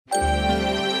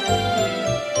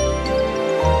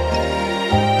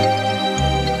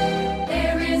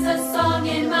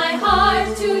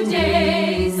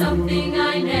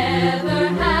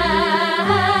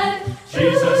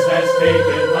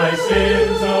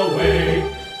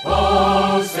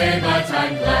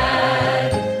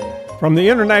From the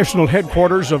international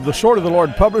headquarters of the Sword of the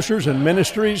Lord Publishers and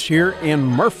Ministries here in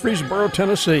Murfreesboro,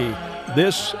 Tennessee,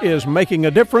 this is Making a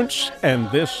Difference, and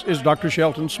this is Dr.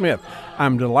 Shelton Smith.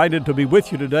 I'm delighted to be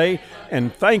with you today,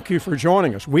 and thank you for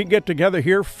joining us. We get together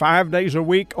here 5 days a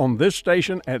week on this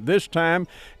station at this time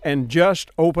and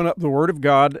just open up the Word of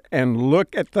God and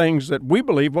look at things that we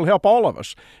believe will help all of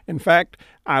us. In fact,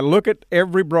 I look at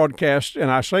every broadcast and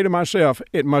I say to myself,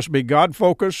 it must be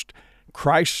God-focused,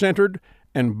 Christ-centered,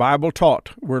 and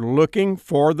Bible-taught. We're looking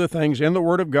for the things in the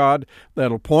Word of God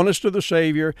that'll point us to the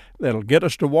Savior, that'll get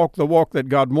us to walk the walk that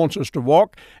God wants us to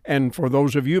walk. And for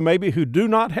those of you maybe who do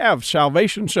not have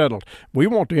salvation settled, we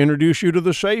want to introduce you to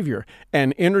the Savior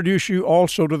and introduce you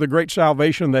also to the great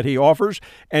salvation that He offers.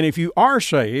 And if you are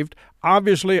saved,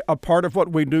 obviously, a part of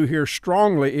what we do here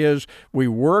strongly is we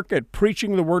work at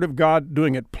preaching the Word of God,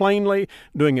 doing it plainly,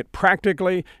 doing it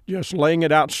practically, just laying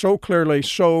it out so clearly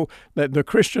so that the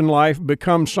Christian life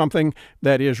becomes something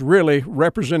that is really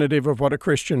representative of what a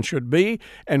Christian should be.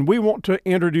 And we want to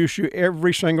introduce you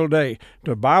every single day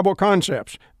to Bible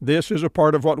concepts. This is a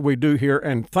part of what we do here,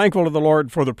 and thankful to the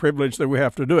Lord for the privilege that we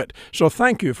have to do it. So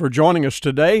thank you for joining us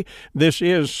today. This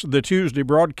is the Tuesday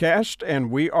broadcast,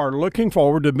 and we are looking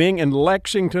forward to being in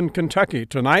Lexington, Kentucky.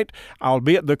 Tonight, I'll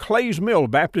be at the Clays Mill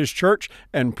Baptist Church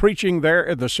and preaching there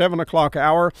at the 7 o'clock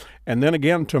hour. And then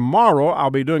again tomorrow,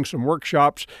 I'll be doing some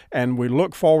workshops, and we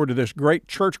look forward to this great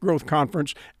church growth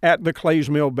conference at the Clays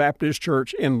Mill Baptist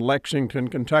Church in Lexington,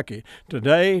 Kentucky.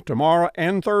 Today, tomorrow,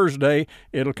 and Thursday,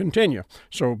 it'll continue.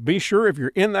 So be sure if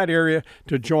you're in that area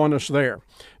to join us there.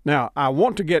 Now, I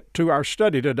want to get to our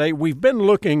study today. We've been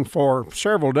looking for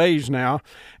several days now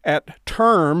at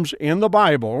terms in the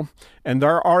Bible, and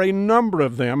there are a number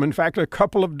of them, in fact, a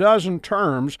couple of dozen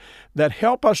terms that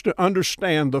help us to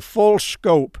understand the full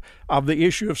scope of the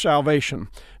issue of salvation.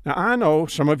 Now, I know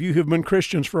some of you who've been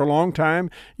Christians for a long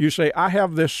time, you say, I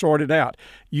have this sorted out.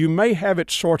 You may have it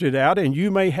sorted out, and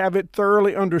you may have it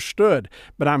thoroughly understood,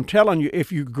 but I'm telling you,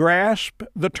 if you grasp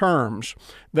the terms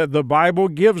that the Bible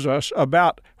gives us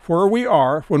about where we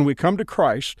are when we come to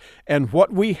Christ and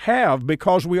what we have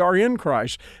because we are in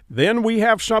Christ, then we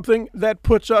have something that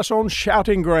puts us on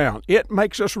shouting ground. It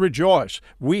makes us rejoice.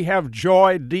 We have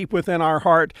joy deep within our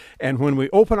heart, and when we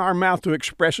open our mouth to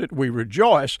express it, we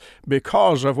rejoice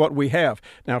because of what we have.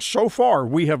 Now, so far,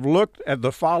 we have looked at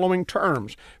the following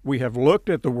terms. We have looked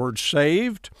at the word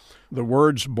saved, the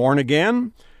words born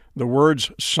again, the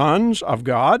words sons of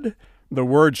God, the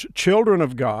words children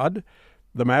of God,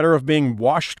 the matter of being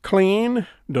washed clean,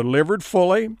 delivered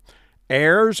fully,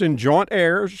 heirs and joint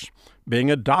heirs,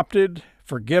 being adopted,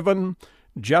 forgiven,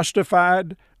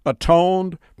 justified,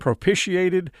 atoned,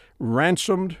 propitiated,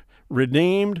 ransomed,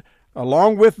 redeemed.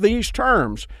 Along with these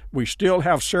terms, we still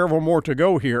have several more to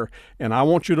go here, and I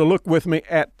want you to look with me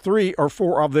at 3 or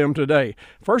 4 of them today.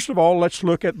 First of all, let's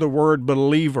look at the word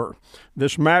believer.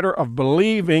 This matter of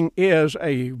believing is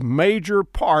a major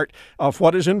part of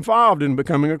what is involved in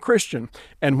becoming a Christian.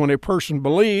 And when a person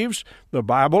believes, the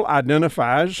Bible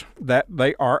identifies that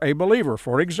they are a believer.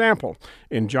 For example,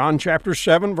 in John chapter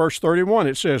 7, verse 31,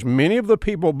 it says, many of the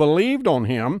people believed on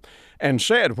him and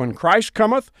said, when Christ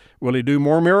cometh, will he do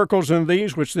more miracles than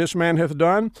these which this man hath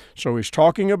done? So he's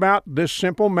talking about this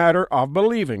simple matter of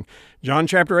believing. John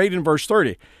chapter 8 and verse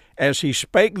 30, as he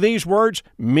spake these words,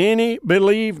 many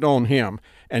believed on him.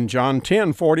 And John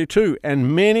 10:42,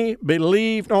 and many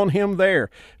believed on him there.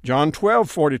 John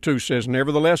 12:42 says,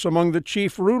 nevertheless, among the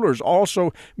chief rulers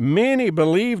also many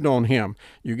believed on him.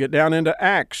 You get down into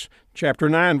Acts chapter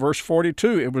 9, verse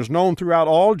 42, it was known throughout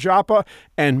all Joppa,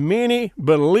 and many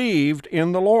believed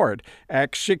in the Lord.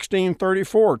 Acts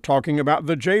 16:34, talking about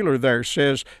the jailer there,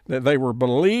 says that they were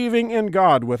believing in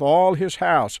God with all his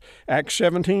house. Acts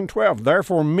 17:12,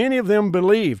 therefore many of them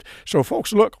believed. So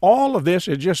folks, look, all of this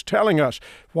is just telling us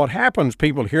what happens.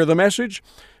 People hear the message,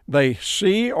 they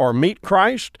see or meet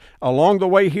Christ along the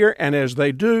way here, and as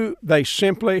they do, they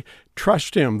simply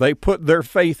trust him. They put their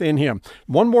faith in him.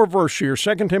 One more verse here,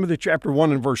 2 Timothy chapter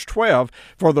 1 and verse 12,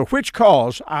 for the which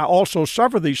cause I also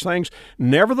suffer these things.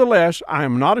 Nevertheless, I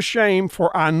am not ashamed,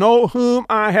 for I know whom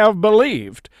I have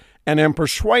believed, and am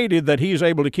persuaded that he is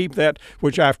able to keep that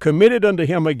which I have committed unto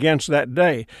him against that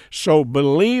day. So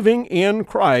believing in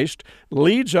Christ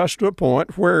leads us to a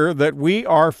point where that we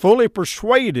are fully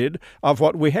persuaded of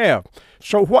what we have.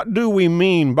 So what do we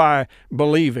mean by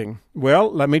believing?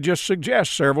 Well, let me just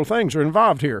suggest several things are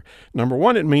involved here. Number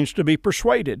one, it means to be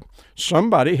persuaded.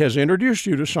 Somebody has introduced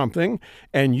you to something,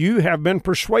 and you have been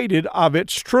persuaded of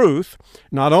its truth.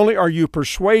 Not only are you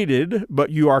persuaded,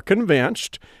 but you are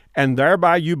convinced, and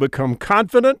thereby you become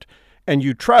confident, and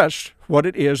you trust what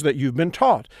it is that you've been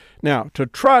taught. Now, to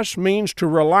trust means to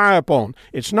rely upon.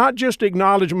 It's not just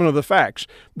acknowledgement of the facts.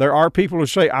 There are people who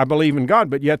say, I believe in God,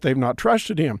 but yet they've not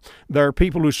trusted Him. There are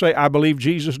people who say, I believe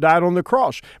Jesus died on the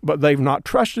cross, but they've not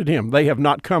trusted Him. They have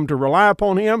not come to rely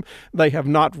upon Him. They have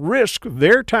not risked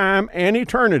their time and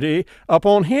eternity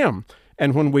upon Him.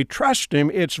 And when we trust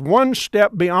Him, it's one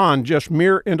step beyond just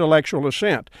mere intellectual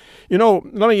assent. You know,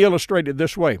 let me illustrate it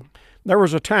this way. There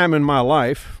was a time in my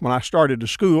life when I started to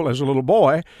school as a little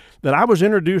boy that I was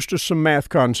introduced to some math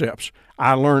concepts.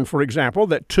 I learned, for example,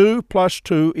 that 2 +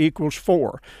 2 =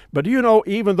 4. But do you know,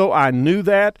 even though I knew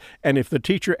that, and if the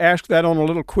teacher asked that on a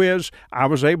little quiz, I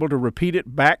was able to repeat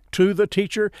it back to the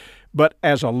teacher, but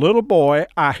as a little boy,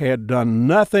 I had done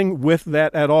nothing with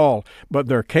that at all. But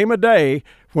there came a day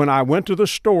when I went to the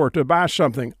store to buy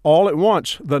something. All at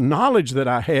once, the knowledge that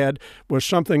I had was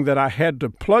something that I had to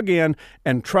plug in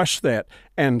and trust that.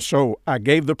 And so I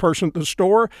gave the person at the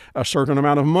store a certain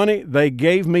amount of money. They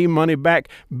gave me money back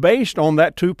based on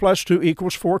that 2 + 2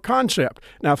 = 4 concept.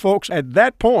 Now, folks, at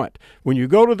that point, when you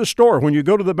go to the store, when you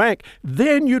go to the bank,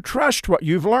 then you trust what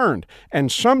you've learned.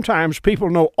 And sometimes people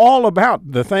know all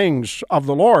about the things of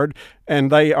the Lord,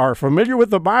 and they are familiar with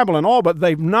the Bible and all, but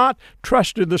they've not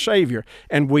trusted the Savior.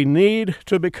 And we need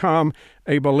to become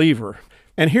a believer.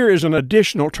 And here is an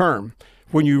additional term.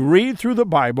 When you read through the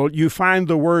Bible, you find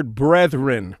the word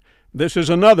brethren. This is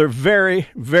another very,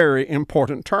 very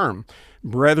important term.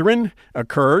 Brethren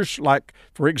occurs, like,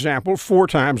 for example, 4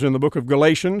 times in the book of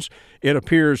Galatians. It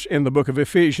appears in the book of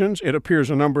Ephesians. It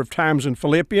appears a number of times in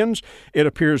Philippians. It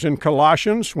appears in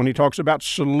Colossians when he talks about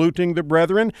saluting the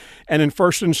brethren. And in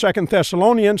 1st and 2nd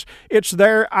Thessalonians, it's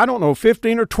there,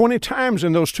 15 or 20 times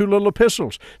in those 2 little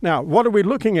epistles. Now, what are we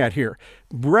looking at here?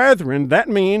 Brethren, that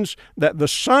means that the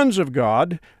sons of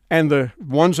God and the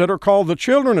ones that are called the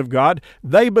children of God,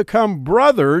 they become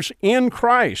brothers in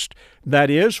Christ.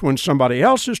 That is, when somebody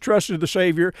else has trusted the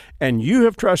Savior and you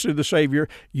have trusted the Savior,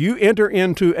 you enter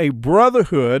into a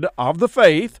brotherhood of the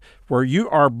faith where you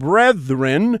are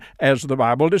brethren, as the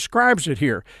Bible describes it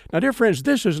here. Now, dear friends,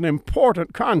 this is an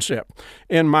important concept.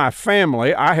 In my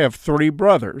family, I have 3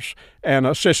 brothers and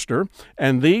a sister,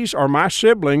 and these are my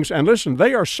siblings. And listen,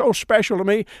 they are so special to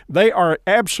me. They are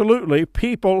absolutely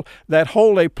people that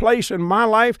hold a place in my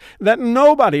life that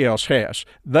nobody else has.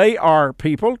 They are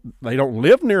people, they don't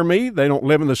live near me, they don't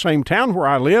live in the same town where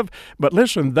I live, but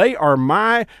listen, they are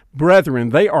my brethren.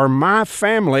 They are my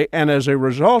family, and as a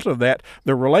result of that,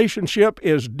 the relationship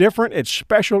is different. It's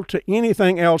special to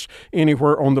anything else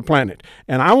anywhere on the planet.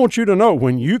 And I want you to know,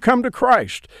 when you come to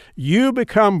Christ, you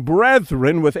become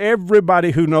brethren with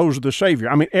everybody who knows the Savior.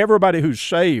 I mean, everybody who's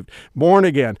saved, born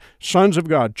again, sons of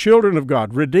God, children of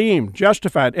God, redeemed,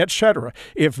 justified, etc.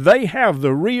 If they have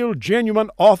the real, genuine,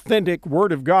 authentic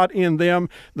Word of God in them,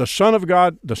 the Son of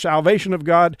God, the salvation of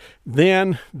God,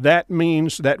 then that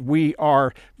means that we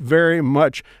are very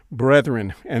much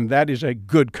brethren, and that is a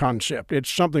good concept. It's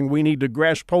something we need to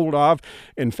grasp hold of.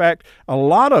 In fact, a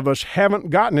lot of us haven't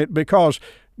gotten it because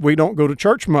we don't go to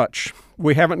church much.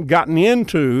 We haven't gotten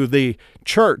into the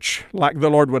church like the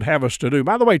Lord would have us to do.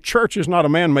 By the way, church is not a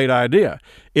man-made idea.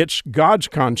 It's God's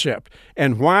concept.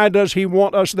 And why does He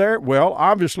want us there? Well,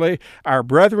 obviously, our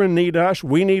brethren need us.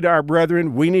 We need our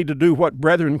brethren. We need to do what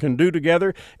brethren can do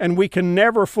together. And we can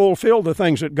never fulfill the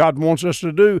things that God wants us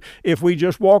to do if we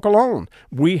just walk alone.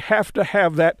 We have to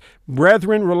have that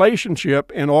brethren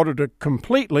relationship in order to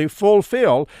completely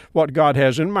fulfill what God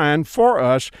has in mind for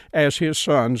us as His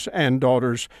sons and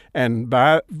daughters, and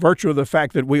by virtue of the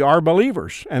fact that we are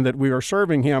believers and that we are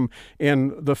serving Him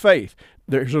in the faith.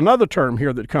 There's another term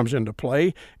here that comes into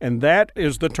play, and that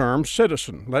is the term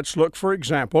citizen. Let's look, for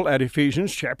example, at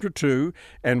Ephesians chapter 2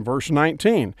 and verse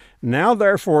 19. Now,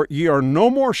 therefore, ye are no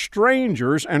more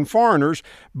strangers and foreigners,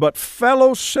 but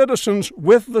fellow citizens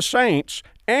with the saints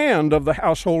and of the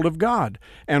household of God,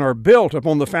 and are built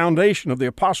upon the foundation of the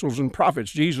apostles and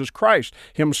prophets, Jesus Christ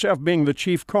Himself being the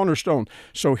chief cornerstone.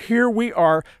 So here we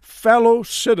are, fellow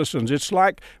citizens. It's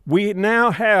like we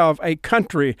now have a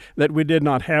country that we did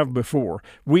not have before.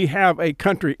 We have a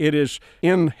country. It is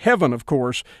in heaven, of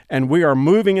course, and we are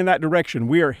moving in that direction.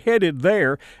 We are headed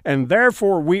there, and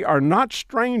therefore we are not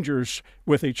strangers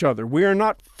with each other. We are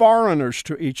not foreigners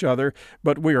to each other,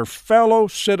 but we are fellow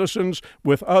citizens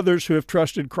with others who have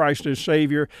trusted Christ as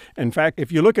Savior. In fact,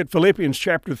 if you look at Philippians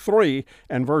chapter 3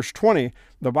 and verse 20,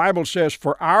 The Bible says,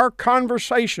 "For our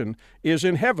conversation is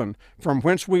in heaven, from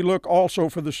whence we look also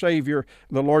for the Savior,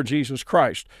 the Lord Jesus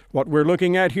Christ." What we're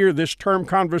looking at here, this term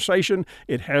conversation,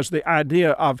 it has the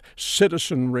idea of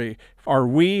citizenry. Are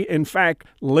we, in fact,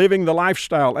 living the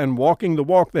lifestyle and walking the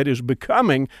walk that is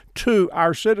becoming to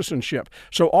our citizenship?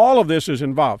 So all of this is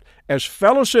involved. As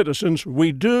fellow citizens,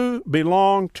 we do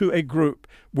belong to a group.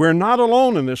 We're not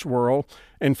alone in this world.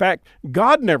 In fact,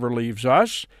 God never leaves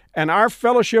us, and our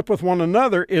fellowship with one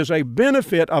another is a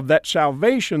benefit of that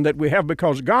salvation that we have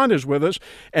because God is with us.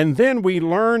 And then we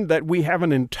learn that we have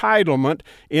an entitlement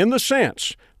in the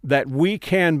sense that we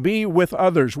can be with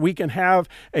others. We can have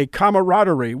a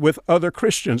camaraderie with other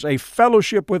Christians, a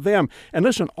fellowship with them. And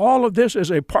listen, all of this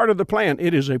is a part of the plan.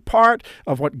 It is a part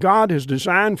of what God has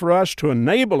designed for us to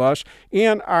enable us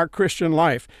in our Christian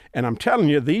life. And I'm telling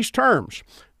you, these terms,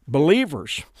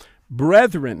 believers,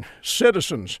 brethren,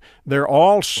 citizens, they're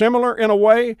all similar in a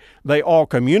way. They all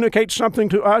communicate something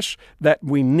to us that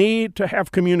we need to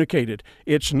have communicated.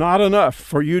 It's not enough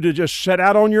for you to just set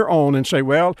out on your own and say,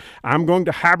 well, I'm going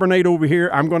to hibernate over here.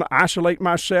 I'm going to isolate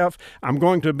myself. I'm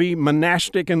going to be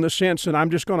monastic in the sense that I'm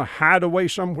just going to hide away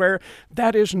somewhere.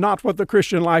 That is not what the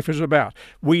Christian life is about.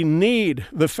 We need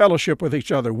the fellowship with each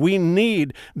other. We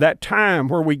need that time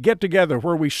where we get together,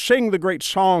 where we sing the great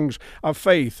songs of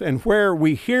faith, and where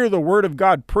we hear the Word of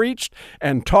God preached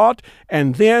and taught,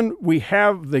 and then we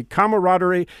have the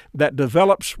camaraderie that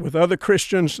develops with other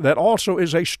Christians that also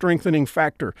is a strengthening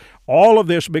factor. All of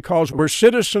this because we're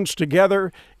citizens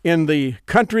together in the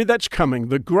country that's coming,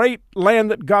 the great land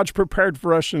that God's prepared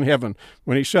for us in heaven.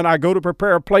 When He said, "I go to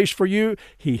prepare a place for you,"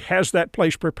 He has that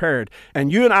place prepared.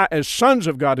 And you and I, as sons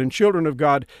of God and children of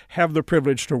God, have the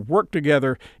privilege to work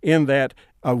together in that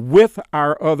with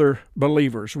our other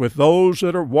believers, with those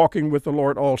that are walking with the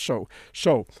Lord also.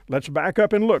 So let's back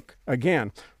up and look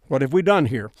again. What have we done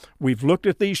here? We've looked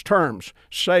at these terms: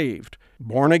 saved,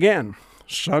 born again,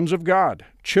 sons of God,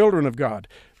 children of God.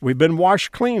 We've been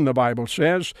washed clean, the Bible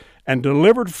says, and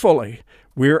delivered fully.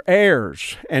 We're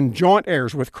heirs and joint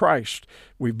heirs with Christ.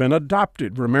 We've been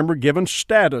adopted, remember, given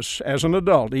status as an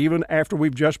adult, even after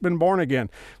we've just been born again.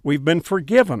 We've been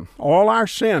forgiven. All our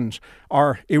sins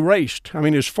are erased. I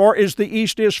mean, as far as the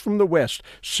east is from the west,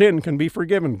 sin can be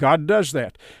forgiven. God does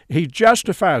that. He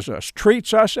justifies us,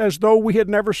 treats us as though we had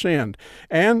never sinned,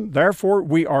 and therefore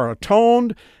we are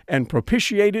atoned and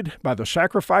propitiated by the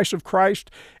sacrifice of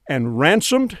Christ, and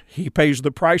ransomed. He pays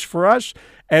the price for us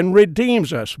and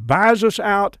redeems us, buys us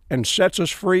out, and sets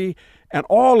us free. And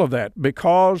all of that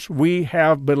because we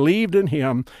have believed in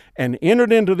Him and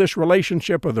entered into this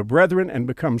relationship of the brethren and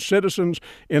become citizens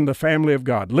in the family of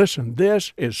God. Listen,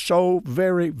 this is so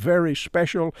very, very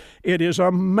special. It is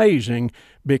amazing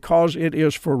because it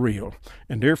is for real.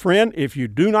 And dear friend, if you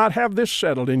do not have this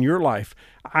settled in your life,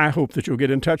 I hope that you'll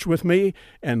get in touch with me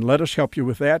and let us help you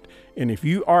with that. And if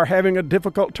you are having a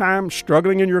difficult time,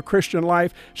 struggling in your Christian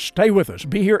life, stay with us.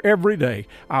 Be here every day.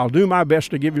 I'll do my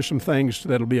best to give you some things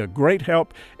that'll be a great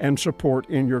help and support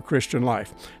in your Christian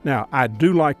life. Now, I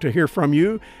do like to hear from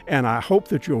you, and I hope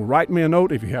that you'll write me a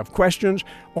note if you have questions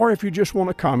or if you just want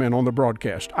to comment on the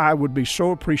broadcast. I would be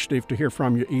so appreciative to hear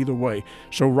from you either way.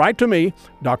 So write to me,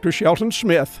 Dr. Shelton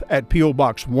Smith, at P.O.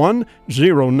 Box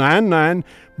 1099,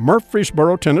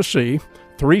 Murfreesboro, Tennessee,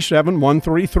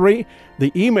 37133.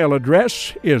 The email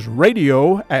address is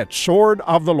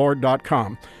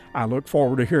radio@swordoftheLord.com. I look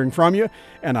forward to hearing from you,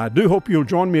 and I do hope you'll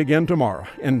join me again tomorrow.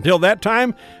 Until that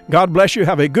time, God bless you.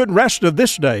 Have a good rest of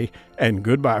this day, and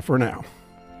goodbye for now.